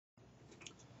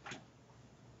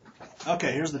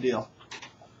Okay, here's the deal.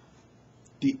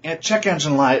 The check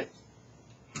engine light,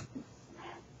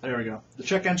 there we go. The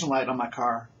check engine light on my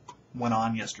car went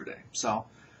on yesterday. So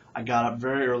I got up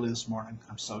very early this morning.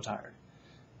 I'm so tired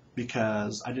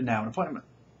because I didn't have an appointment.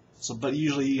 So, but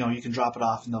usually, you can drop it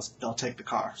off and they'll take the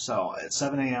car. So at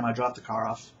 7 a.m. I dropped the car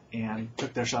off and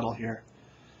took their shuttle here.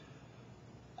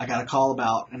 I got a call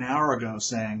about an hour ago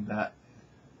saying that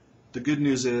the good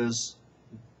news is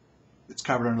it's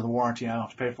covered under the warranty. I don't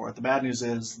have to pay for it. The bad news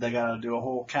is they got to do a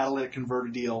whole catalytic converter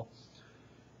deal,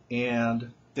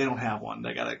 and they don't have one.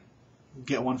 They got to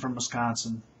get one from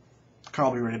Wisconsin. The car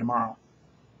will be ready tomorrow.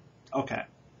 Okay,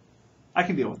 I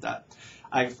can deal with that.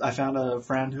 I found a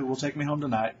friend who will take me home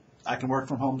tonight. I can work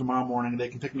from home tomorrow morning. They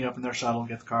can pick me up in their shuttle,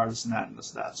 get the car, this and that, and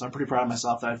this and that. So I'm pretty proud of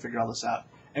myself that I figured all this out.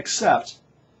 Except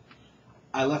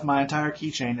I left my entire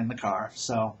keychain in the car,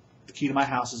 so the key to my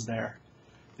house is there.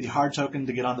 The hard token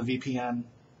to get on the VPN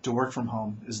to work from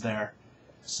home is there.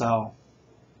 So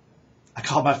I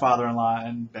called my father-in-law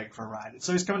and begged for a ride.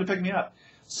 So he's coming to pick me up.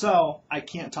 So I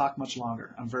can't talk much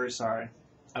longer. I'm very sorry.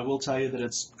 I will tell you that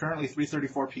it's currently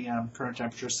 3:34 p.m. Current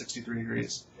temperature is 63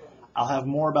 degrees. I'll have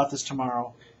more about this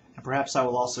tomorrow, and perhaps I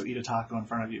will also eat a taco in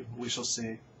front of you. We shall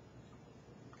see.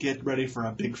 Get ready for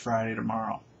a big Friday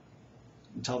tomorrow.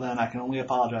 Until then, I can only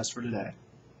apologize for today.